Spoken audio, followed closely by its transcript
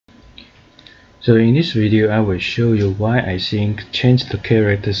So in this video I will show you why I think change the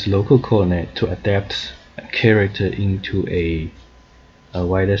character's local coordinate to adapt a character into a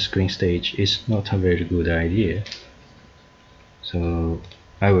wider screen stage is not a very good idea. So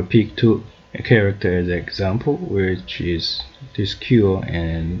I will pick a character as an example, which is this Kyo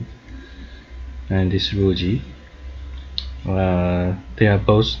and this Ruji. They are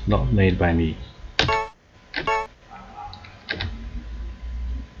both not made by me.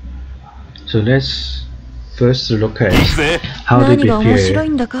 So let's first look at how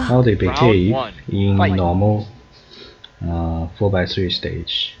they behave in normal 4x3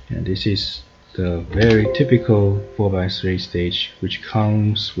 stage. And this is the very typical 4x3 stage which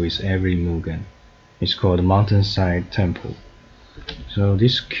comes with every MUGEN. It's called Mountainside Temple. So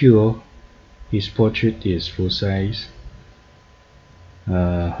this Kyo, his portrait is full size.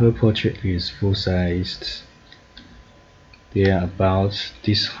 Her portrait is full sized. They are about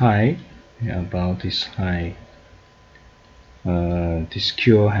this high. This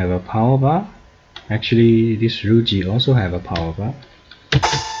Kyo have a power bar. Actually, this Ruji also have a power bar.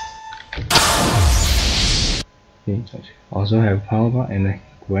 Also have power bar, and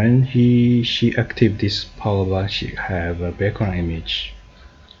when she active this power bar, she have a background image.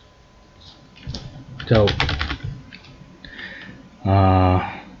 So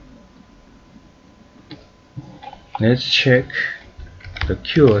let's check the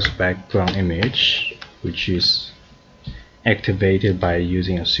Kyo's background image, which is activated by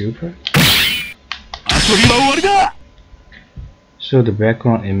using a super. So the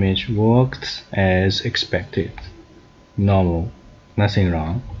background image worked as expected, normal, nothing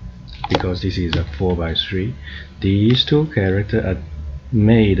wrong, because this is a 4x3. These two characters are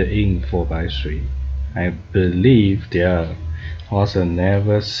made in 4x3. I believe they are also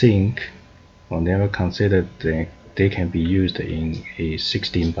never think or never considered that they can be used in a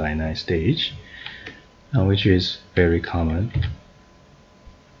 16:9 stage, which is very common.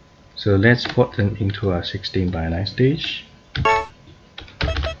 So let's put them into a 16:9 stage.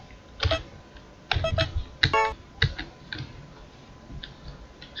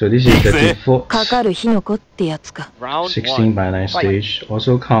 So this is the default 16:9 stage.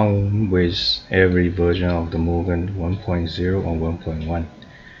 Also come with every version of the MUGEN 1.0 or 1.1.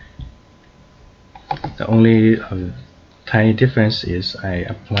 The only tiny difference is I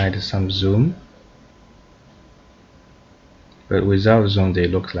applied some zoom, but without zoom they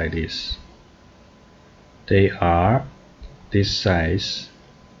look like this. They are this size.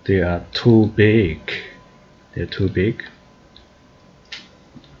 They are too big. They're too big.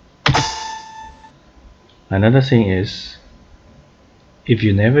 Another thing is, if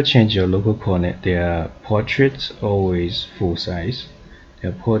you never change your local coordinate, their portraits always full size.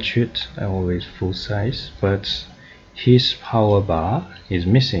 Their portrait are always full size, but his power bar is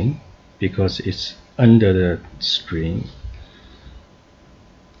missing because it's under the screen.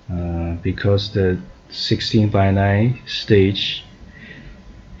 Because the 16:9 stage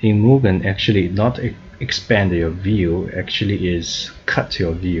in MUGEN actually not expand your view, actually is cut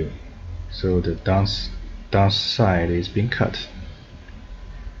your view. So the downside is being cut.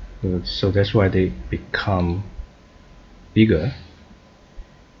 So that's why they become bigger.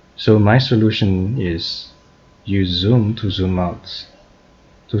 So my solution is use zoom to zoom out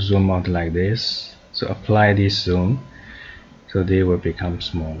like this. So apply this zoom, so they will become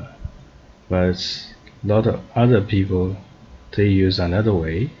smaller. But a lot of other people, they use another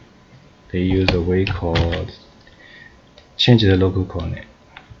way. They use a way called change the local coordinate.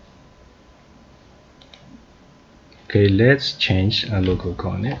 Okay, let's change a local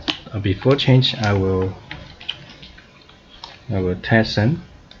coordinate. Before change, I will test them.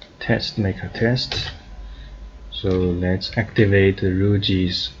 Make a test. So let's activate the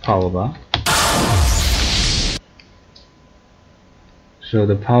Ruji's power bar. So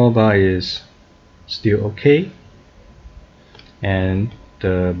the power bar is still okay, and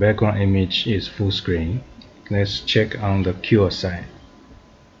the background image is full screen. Let's check on the Kyo side.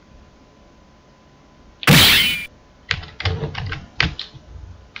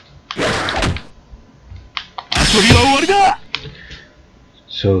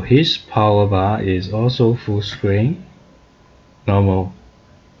 So his power bar is also full screen, normal.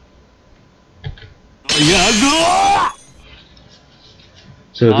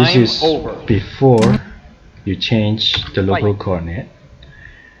 So this is before you change the local coordinate.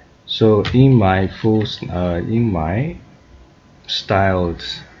 So in my styled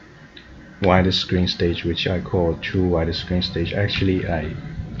wider screen stage, which I call true wider screen stage, actually I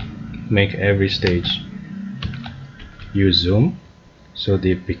make every stage use zoom, so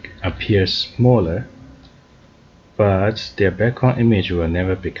they appear smaller, but their background image will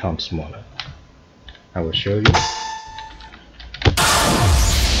never become smaller. I will show you.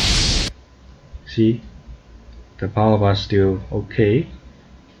 See, the power bar is still okay.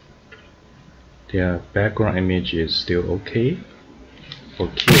 The background image is still okay for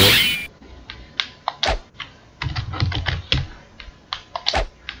cure.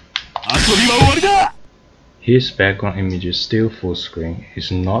 His background image is still full screen.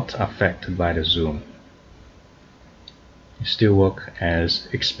 It's not affected by the zoom. It still works as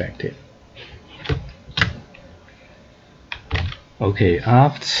expected. Okay,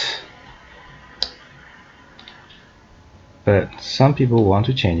 but some people want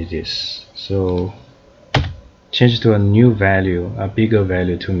to change this, so change to a new value, a bigger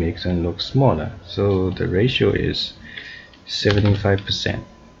value to make them look smaller. So the ratio is 75%.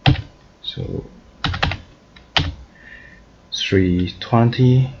 So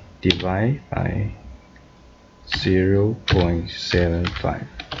 320 divided by 0.75.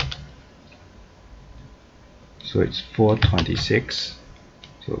 So it's 426.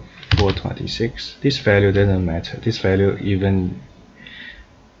 So 426. This value doesn't matter. This value even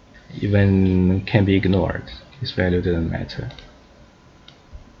can be ignored. This value doesn't matter.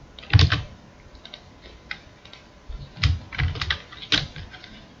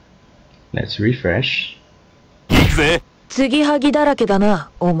 Let's refresh.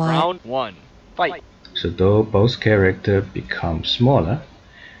 Round 1. Fight. So though both characters become smaller,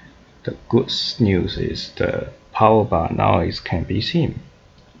 the good news is the power bar now can be seen,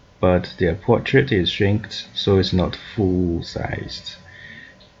 but their portrait is shrinked, so it's not full sized.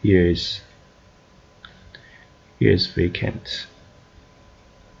 Here is vacant.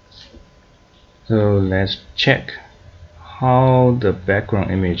 So let's check how the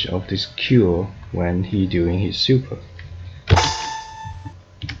background image of this cure when he doing his super.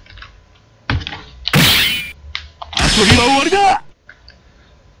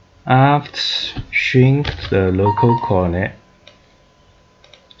 After shrink the local coordinate,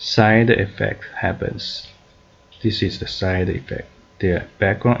 side effect happens. This is the side effect. The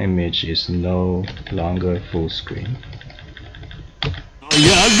background image is no longer full screen.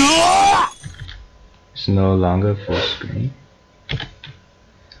 It's no longer full screen.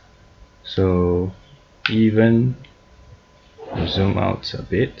 So even zoom out a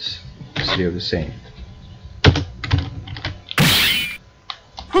bit, still the same.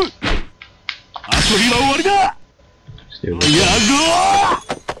 Still the same.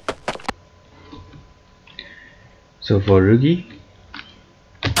 So for Rugi,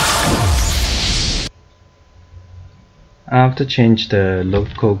 after change the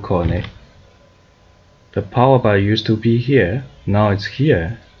local coordinate, the power bar used to be here, now it's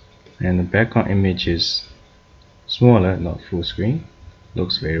here, and the background image is smaller, not full screen.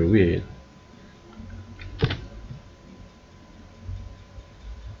 Looks very weird.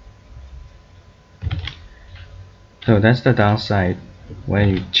 So that's the downside when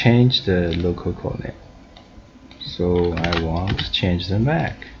you change the local coordinate. So I want to change them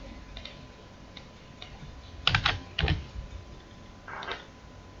back.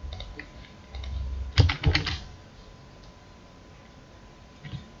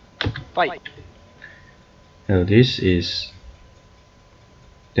 Fight. So this is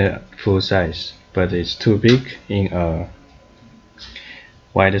the full size, but it's too big in a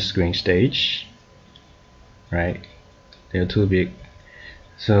wider screen stage, right? They're too big.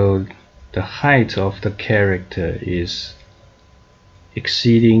 So the height of the character is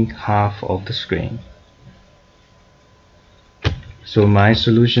exceeding half of the screen. So my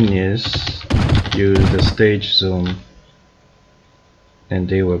solution is use the stage zoom, and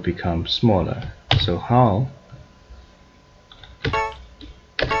they will become smaller. So how?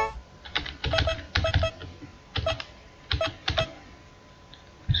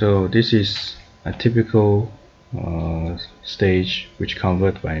 So this is a typical stage which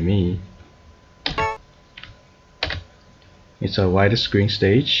converted by me. It's a wider screen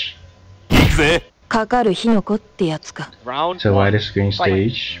stage. It's a wider screen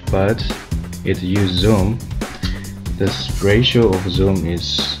stage, but it uses zoom. The ratio of zoom is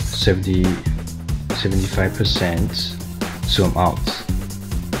 75% zoom out,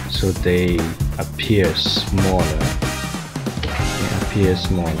 so they appear smaller. They appear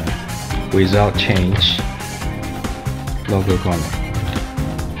smaller without change local coordinate.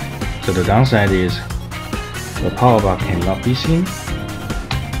 So the downside is the power bar cannot be seen,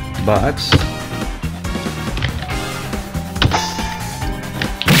 but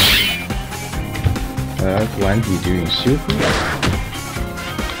when he doing super,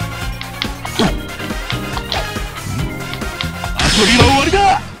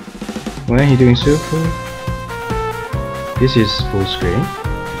 this is full screen.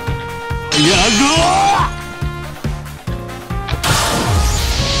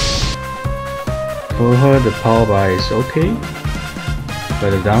 For her, the power bar is okay,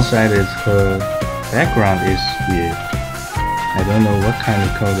 but the downside is her background is weird. I don't know what kind of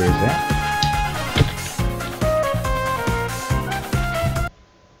code is that.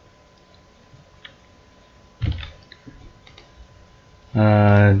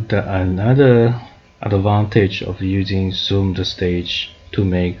 Another advantage of using zoom the stage to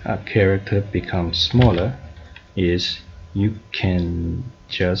make a character become smaller is you can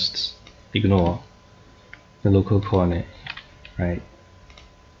just ignore the local coordinate, right?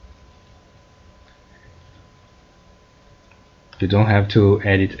 You don't have to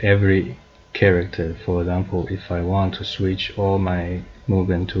edit every character. For example, if I want to switch all my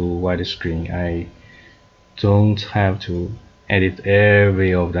MUGEN to widescreen, I don't have to edit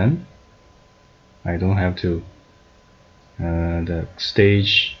every of them. I don't have to. The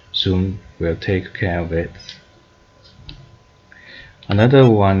stage zoom will take care of it. Another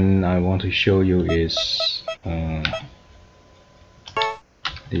one I want to show you is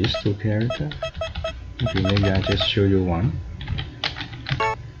these two characters. Okay, maybe I just show you one,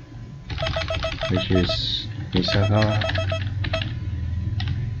 which is Misakawa.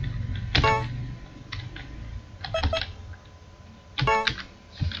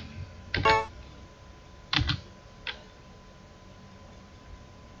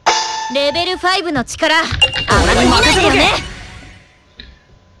 Level 5の力、あまり見ないでよね。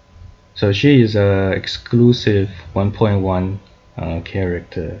So she is a exclusive 1.1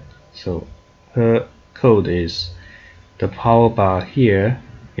 character. So her code is the power bar here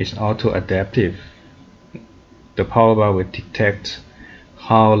is auto adaptive. The power bar will detect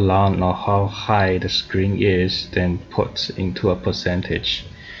how long or how high the screen is, then put into a percentage.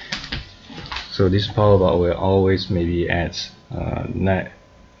 So this power bar will always maybe add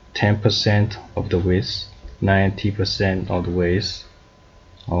 10% of the width, 90% of the width,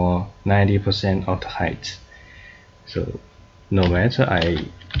 or 90% of the height. So no matter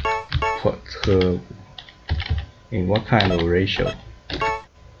I put her in what kind of ratio,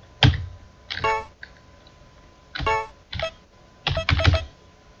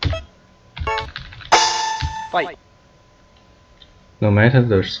 Fight. No matter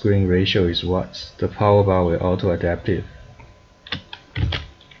the screen ratio is what, the power bar will auto adaptive.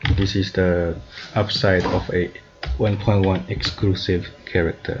 This is the upside of a 1.1 exclusive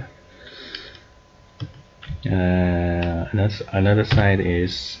character. Another side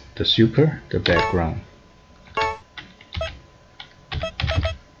is the super, the background.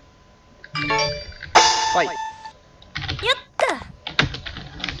 Fight.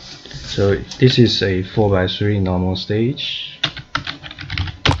 So this is a 4x3 normal stage.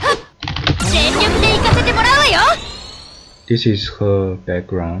 This is her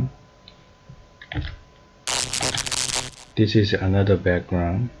background. This is another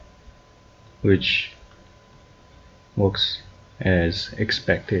background which works as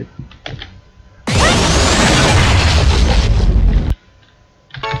expected.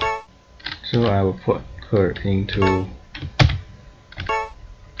 So I will put her into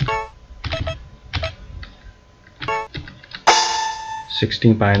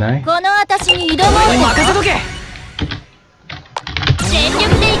 16:9. この私に挑もう。任せとけ。全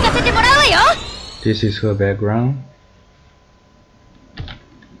力で行かせてもらうわよ。This is her background.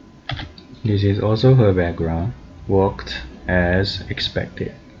 This is also her background. Worked as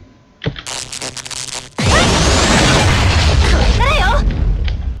expected. これからよ。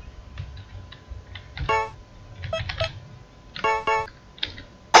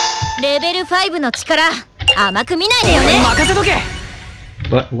レベル5の力、甘く見ないでよね。任せとけ。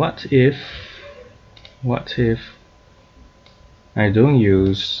But what if I don't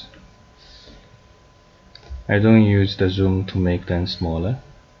use the zoom to make them smaller?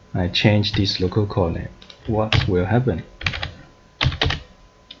 I change this local coordinate. What will happen?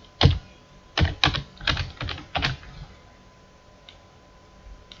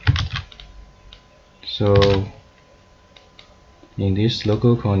 So in this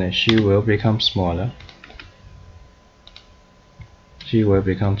local coordinate, she will become smaller. She will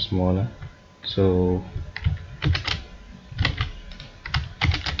become smaller. So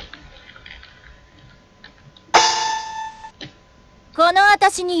この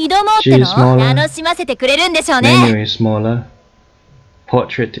私に挑もうっての楽しませてくれるんでしょうね。 menu is smaller.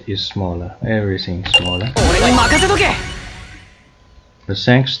 Portrait is smaller. Everything is smaller. 俺に任せとけ。 But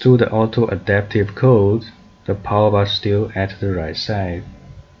thanks to the auto adaptive code, the power bar still at the right side,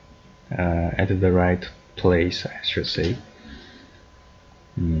 at the right place, I should say.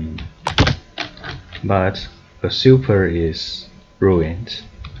 But the super is ruined.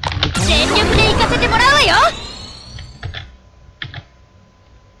 全力で行かせてもらうわよ。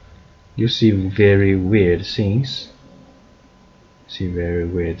 You see very weird things. See very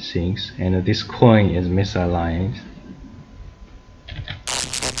weird things, and this coin is misaligned.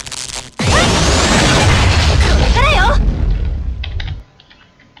 これからよ。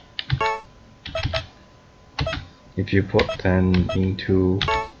 If you put them into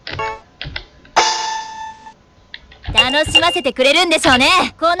楽しませてくれるんでしょう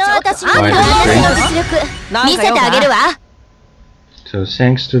ね。この私のはい実力見せてあげるわ。 so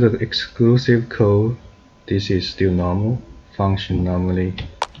thanks to the exclusive code, this is still normal, function normally,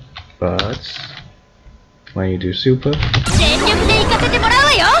 but when you do super, 全力で行かせてもらう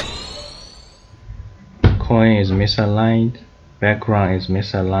わよ。 coin is misaligned, background is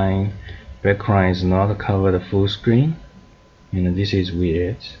misaligned, background is not cover the full screen, and this is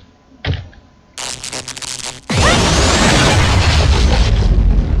weird.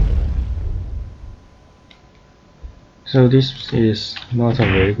 So this is not a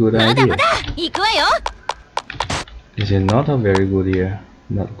very good まだ idea. まだ行くわよ。 This is not a very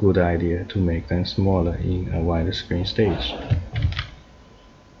good idea to make them smaller in a wider screen stage.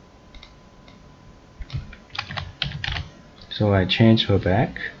 So I change her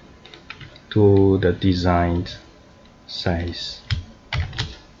back to the designed size.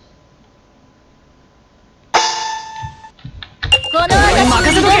 この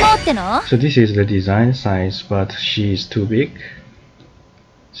私に挑もうっての？ So this is the design size, but she is too big.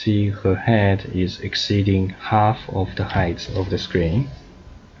 See, her head is exceeding half of the height of the screen.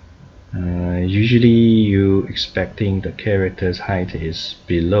 Usually you expecting the character's height is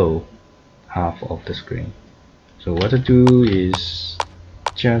below half of the screen. So what to do is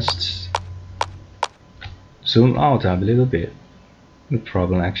just zoom out a little bit. The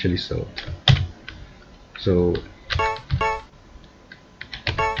problem actually solved. So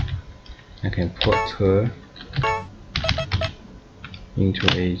I can put her into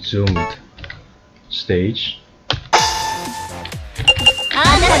a zoomed stage.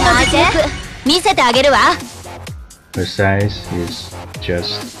 あなたの実力見せてあげるわ。 Her size is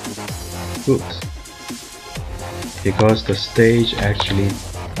just good because the stage actually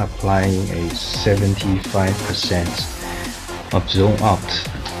applying a 75% of zoom out,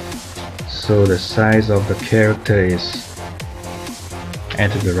 so the size of the character is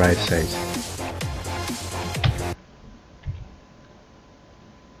at the right size.